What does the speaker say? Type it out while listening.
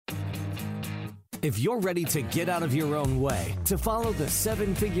If you're ready to get out of your own way to follow the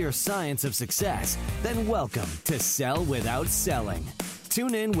seven-figure science of success, then welcome to Sell Without Selling.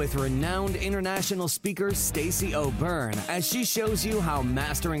 Tune in with renowned international speaker Stacey O'Byrne as she shows you how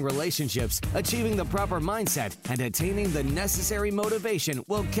mastering relationships, achieving the proper mindset, and attaining the necessary motivation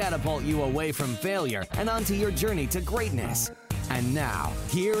will catapult you away from failure and onto your journey to greatness. And now,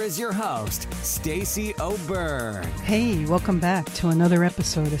 here is your host, Stacey O'Byrne. Hey, welcome back to another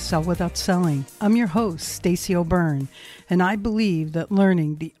episode of Sell Without Selling. I'm your host, Stacey O'Byrne, and I believe that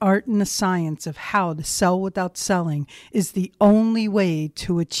learning the art and the science of how to sell without selling is the only way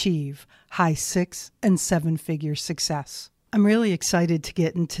to achieve high 6- and 7-figure success. I'm really excited to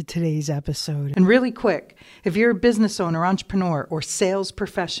get into today's episode. And really quick, if you're a business owner, entrepreneur, or sales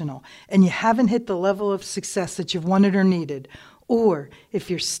professional, and you haven't hit the level of success that you've wanted or needed, or if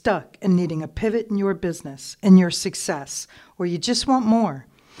you're stuck and needing a pivot in your business and your success, or you just want more,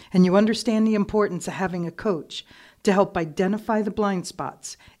 and you understand the importance of having a coach to help identify the blind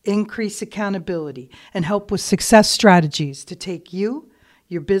spots, increase accountability, and help with success strategies to take you,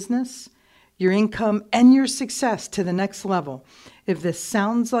 your business, your income, and your success to the next level. If this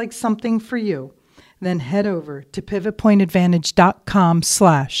sounds like something for you, then head over to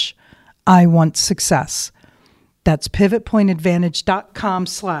pivotpointadvantage.com/I want success. That's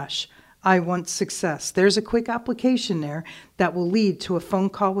pivotpointadvantage.com/I want success. There's a quick application there that will lead to a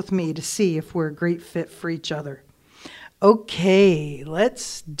phone call with me to see if we're a great fit for each other. Okay,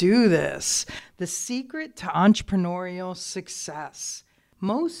 let's do this. The secret to entrepreneurial success.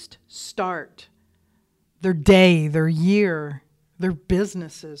 Most start their day, their year, their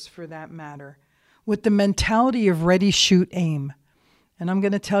businesses for that matter, with the mentality of ready, shoot, aim. And I'm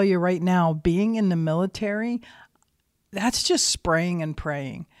going to tell you right now, being in the military, that's just spraying and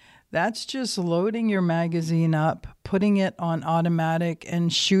praying. That's just loading your magazine up, putting it on automatic,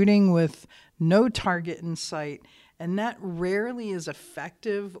 and shooting with no target in sight. And that rarely is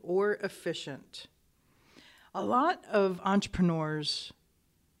effective or efficient. A lot of entrepreneurs,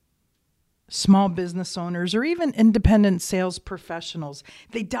 small business owners, or even independent sales professionals,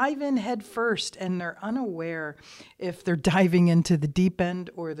 they dive in head first and they're unaware if they're diving into the deep end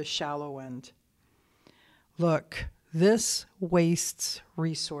or the shallow end. Look, this wastes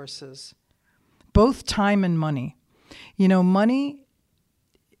resources, both time and money. You know, money,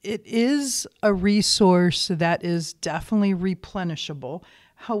 it is a resource that is definitely replenishable.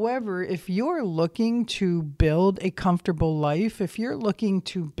 However, if you're looking to build a comfortable life, if you're looking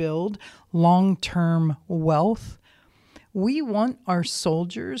to build long-term wealth, we want our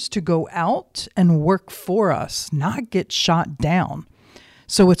soldiers to go out and work for us, not get shot down.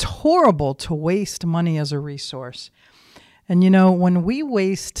 So it's horrible to waste money as a resource. And you know, when we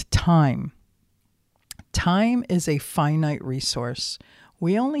waste time, time is a finite resource.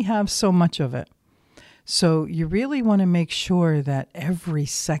 We only have so much of it. So you really want to make sure that every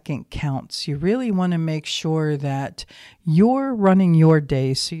second counts. You really want to make sure that you're running your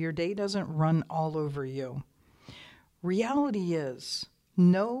day so your day doesn't run all over you. Reality is,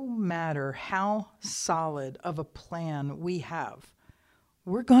 no matter how solid of a plan we have,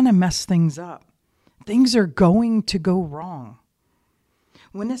 we're going to mess things up. Things are going to go wrong.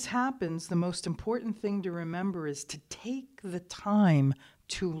 When this happens, the most important thing to remember is to take the time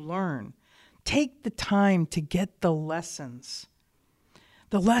to learn. Take the time to get the lessons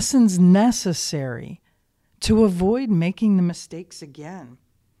necessary to avoid making the mistakes again.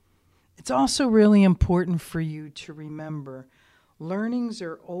 It's also really important for you to remember, learnings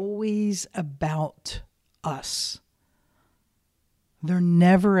are always about us. They're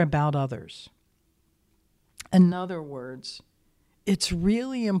never about others. In other words, it's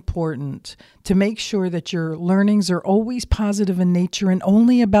really important to make sure that your learnings are always positive in nature and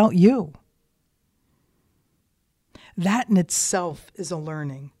only about you. That in itself is a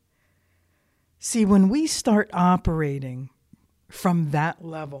learning. See, when we start operating from that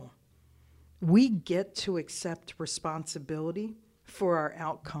level, we get to accept responsibility for our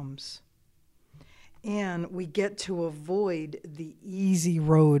outcomes. And we get to avoid the easy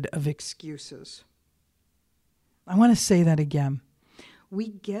road of excuses. I want to say that again. We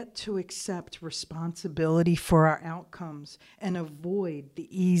get to accept responsibility for our outcomes and avoid the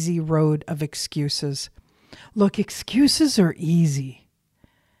easy road of excuses. Look, excuses are easy,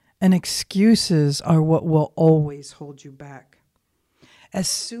 and excuses are what will always hold you back. As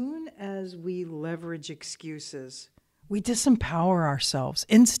soon as we leverage excuses, we disempower ourselves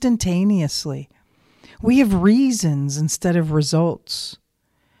instantaneously. We have reasons instead of results.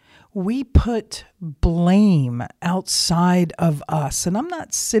 we put blame outside of us. And I'm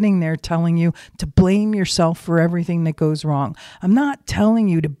not sitting there telling you to blame yourself for everything that goes wrong. I'm not telling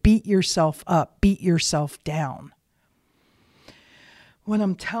you to beat yourself up, beat yourself down. What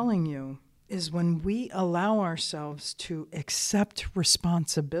I'm telling you is when we allow ourselves to accept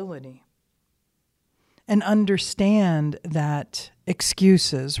responsibility and understand that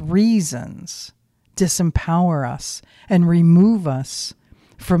excuses, reasons disempower us and remove us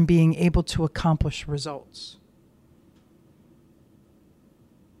from being able to accomplish results.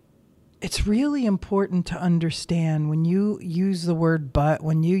 It's really important to understand when you use the word but,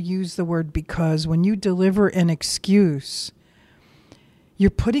 when you use the word because, when you deliver an excuse, you're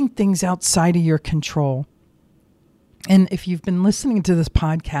putting things outside of your control. And if you've been listening to this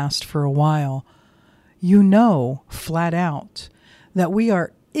podcast for a while, you know flat out that we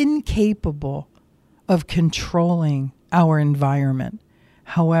are incapable of controlling our environment.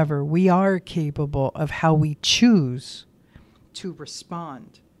 However, we are capable of how we choose to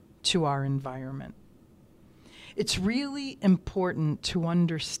respond to our environment. It's really important to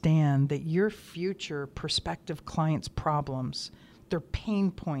understand that your future prospective clients' problems, their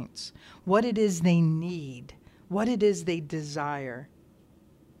pain points, what it is they need, what it is they desire.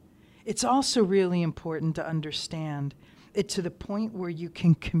 It's also really important to understand it to the point where you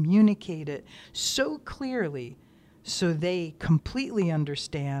can communicate it so clearly so they completely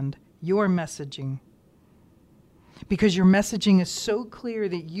understand your messaging. Because your messaging is so clear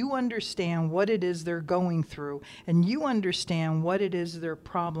that you understand what it is they're going through and you understand what it is their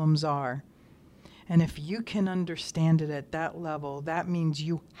problems are. And if you can understand it at that level, that means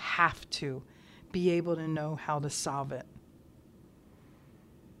you have to be able to know how to solve it.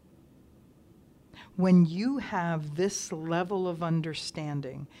 When you have this level of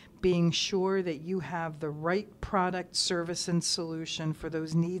understanding, being sure that you have the right product, service, and solution for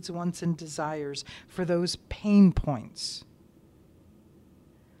those needs, wants, and desires, for those pain points,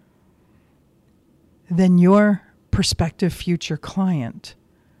 then your prospective future client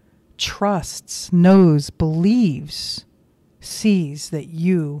trusts, knows, believes, sees that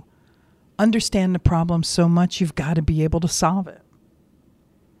you understand the problem so much you've got to be able to solve it.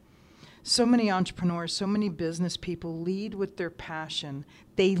 So many entrepreneurs, so many business people lead with their passion.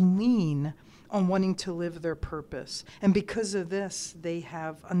 They lean on wanting to live their purpose. And because of this, they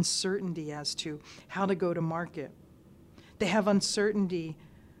have uncertainty as to how to go to market. They have uncertainty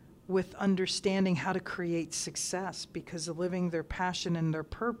with understanding how to create success because living their passion and their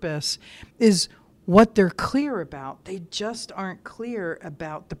purpose is what they're clear about. They just aren't clear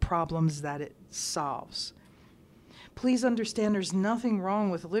about the problems that it solves. Please understand there's nothing wrong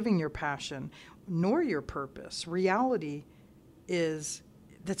with living your passion nor your purpose. Reality is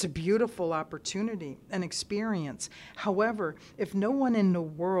that's a beautiful opportunity, an experience. However, if no one in the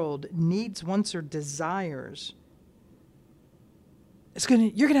world needs, wants, or desires,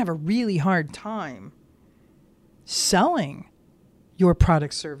 you're going to have a really hard time selling your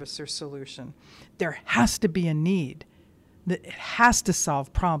product, service, or solution. There has to be a need. That it has to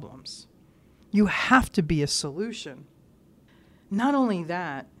solve problems. You have to be a solution. Not only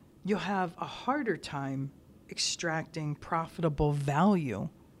that, you'll have a harder time extracting profitable value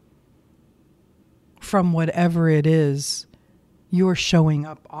from whatever it is you're showing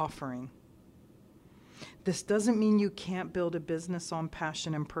up offering. This doesn't mean you can't build a business on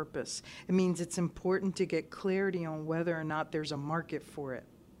passion and purpose. It means it's important to get clarity on whether or not there's a market for it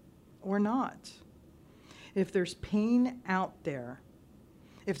or not. If there's pain out there,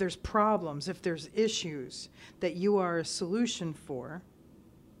 if there's problems, if there's issues that you are a solution for,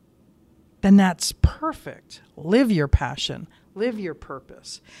 then that's perfect. Live your passion, live your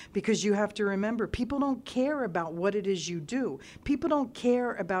purpose. Because you have to remember, people don't care about what it is you do. People don't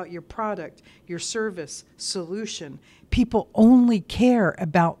care about your product, your service, solution. People only care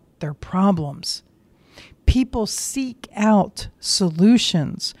about their problems. People seek out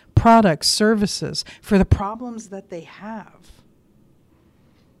solutions, products, services for the problems that they have.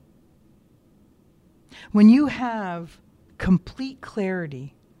 When you have complete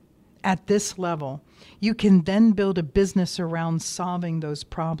clarity at this level, you can then build a business around solving those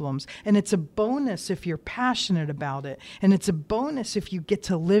problems. And it's a bonus if you're passionate about it. And it's a bonus if you get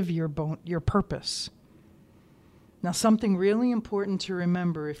to live your purpose. Now, something really important to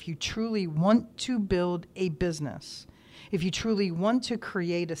remember, if you truly want to build a business, if you truly want to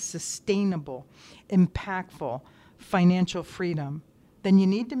create a sustainable, impactful financial freedom, then you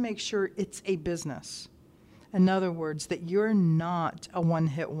need to make sure it's a business. In other words, that you're not a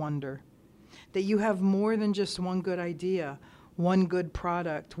one-hit wonder, that you have more than just one good idea, one good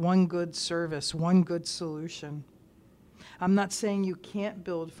product, one good service, one good solution. I'm not saying you can't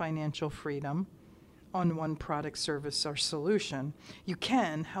build financial freedom on one product, service, or solution. You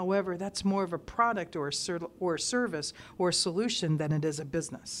can, however, that's more of a product or a service or a solution than it is a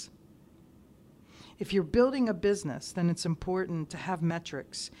business. If you're building a business, then it's important to have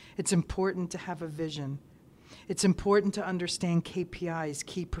metrics. It's important to have a vision. It's important to understand KPIs,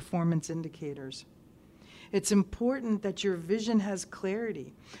 key performance indicators. It's important that your vision has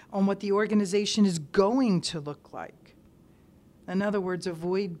clarity on what the organization is going to look like. In other words,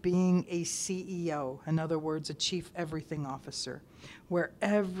 avoid being a CEO, in other words, a chief everything officer, where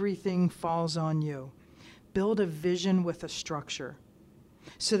everything falls on you. Build a vision with a structure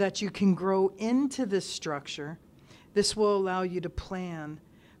so that you can grow into this structure. This will allow you to plan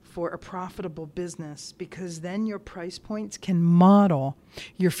for a profitable business, because then your price points can model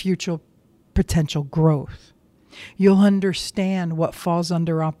your future potential growth. You'll understand what falls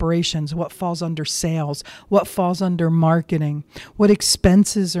under operations, what falls under sales, what falls under marketing, what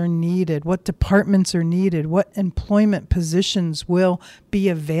expenses are needed, what departments are needed, what employment positions will be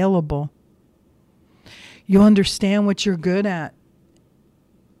available. You'll understand what you're good at,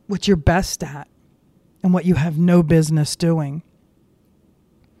 what you're best at, and what you have no business doing.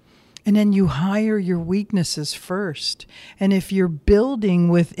 And then you hire your weaknesses first. And if you're building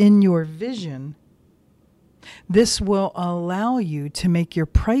within your vision, this will allow you to make your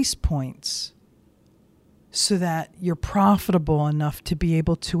price points so that you're profitable enough to be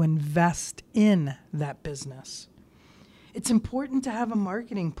able to invest in that business. It's important to have a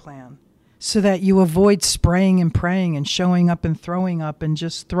marketing plan so that you avoid spraying and praying and showing up and throwing up and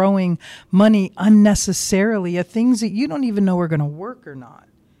just throwing money unnecessarily at things that you don't even know are going to work or not.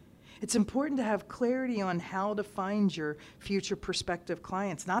 It's important to have clarity on how to find your future prospective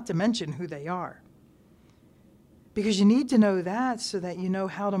clients, not to mention who they are. Because you need to know that so that you know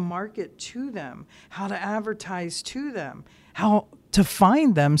how to market to them, how to advertise to them, how to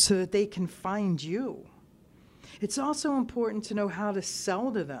find them so that they can find you. It's also important to know how to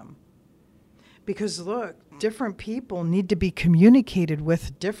sell to them. Because look, different people need to be communicated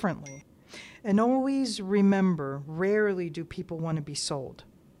with differently. And always remember, rarely do people want to be sold.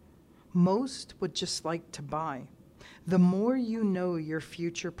 Most would just like to buy. The more you know your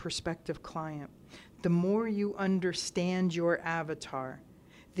future prospective client, the more you understand your avatar,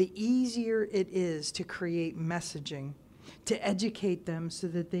 the easier it is to create messaging, to educate them so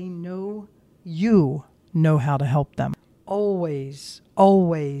that they know you know how to help them. Always,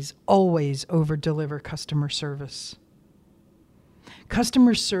 always, always over-deliver customer service.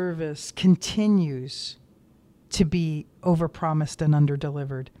 Customer service continues to be over-promised and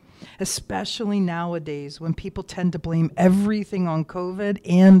under-delivered, especially nowadays when people tend to blame everything on COVID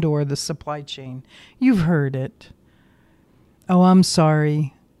and or the supply chain. You've heard it. Oh, I'm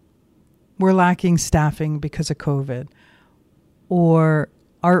sorry. We're lacking staffing because of COVID. Or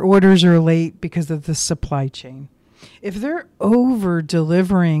our orders are late because of the supply chain. If they're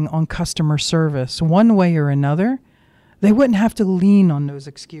over-delivering on customer service one way or another, they wouldn't have to lean on those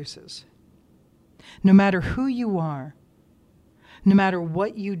excuses. No matter who you are, no matter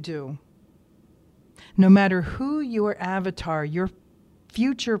what you do, no matter who your avatar, your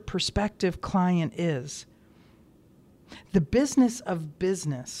future prospective client is, the business of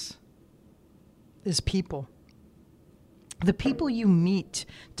business is people. The people you meet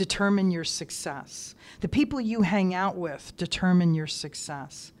determine your success. The people you hang out with determine your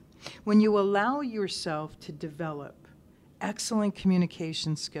success. When you allow yourself to develop excellent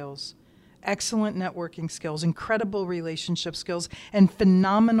communication skills, excellent networking skills, incredible relationship skills, and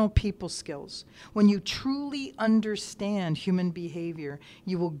phenomenal people skills, when you truly understand human behavior,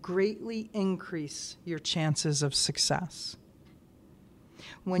 you will greatly increase your chances of success.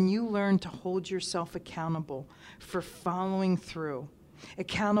 When you learn to hold yourself accountable for following through,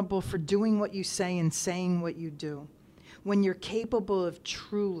 accountable for doing what you say and saying what you do, when you're capable of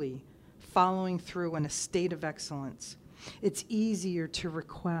truly following through in a state of excellence, it's easier to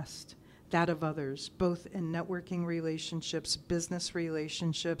request that of others, both in networking relationships, business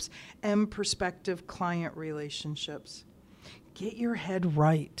relationships, and prospective client relationships. Get your head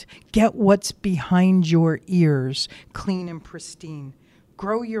right. Get what's behind your ears clean and pristine.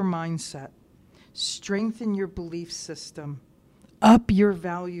 Grow your mindset. Strengthen your belief system. Up your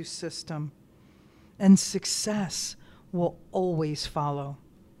value system. And success will always follow.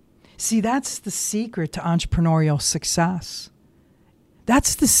 See, that's the secret to entrepreneurial success.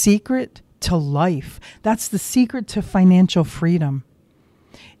 That's the secret to life. That's the secret to financial freedom.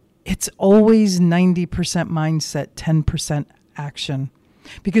 It's always 90% mindset, 10% action,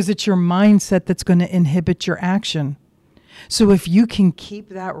 because it's your mindset that's going to inhibit your action. So if you can keep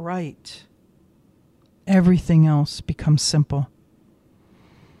that right everything else becomes simple.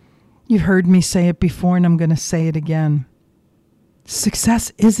 You've heard me say it before, and I'm going to say it again.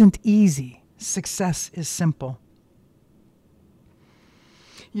 Success isn't easy. Success is simple.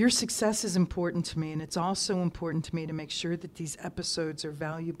 Your success is important to me, and it's also important to me to make sure that these episodes are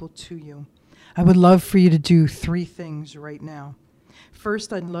valuable to you. I would love for you to do 3 things right now.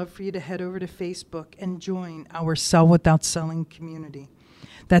 First, I'd love for you to head over to Facebook and join our Sell Without Selling community.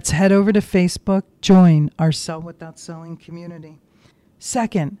 That's head over to Facebook, join our Sell Without Selling community.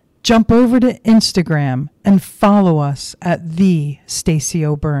 Second, jump over to Instagram and follow us at the Stacey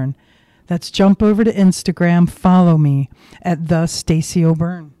O'Byrne. That's jump over to Instagram, follow me at the Stacey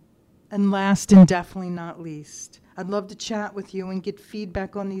O'Byrne. And last and definitely not least, I'd love to chat with you and get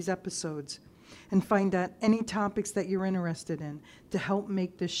feedback on these episodes and find out any topics that you're interested in to help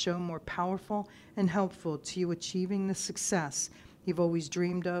make this show more powerful and helpful to you achieving the success you've always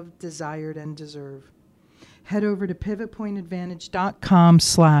dreamed of, desired, and deserve. Head over to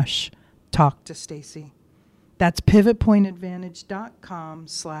pivotpointadvantage.com/talk to Stacey. That's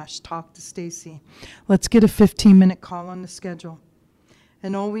pivotpointadvantage.com/talk to Stacey. Let's get a 15-minute call on the schedule.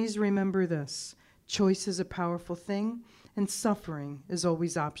 And always remember this: choice is a powerful thing, and suffering is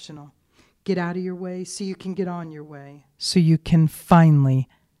always optional. Get out of your way so you can get on your way, so you can finally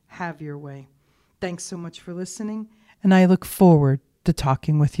have your way. Thanks so much for listening, and I look forward to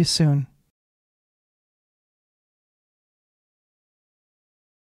talking with you soon.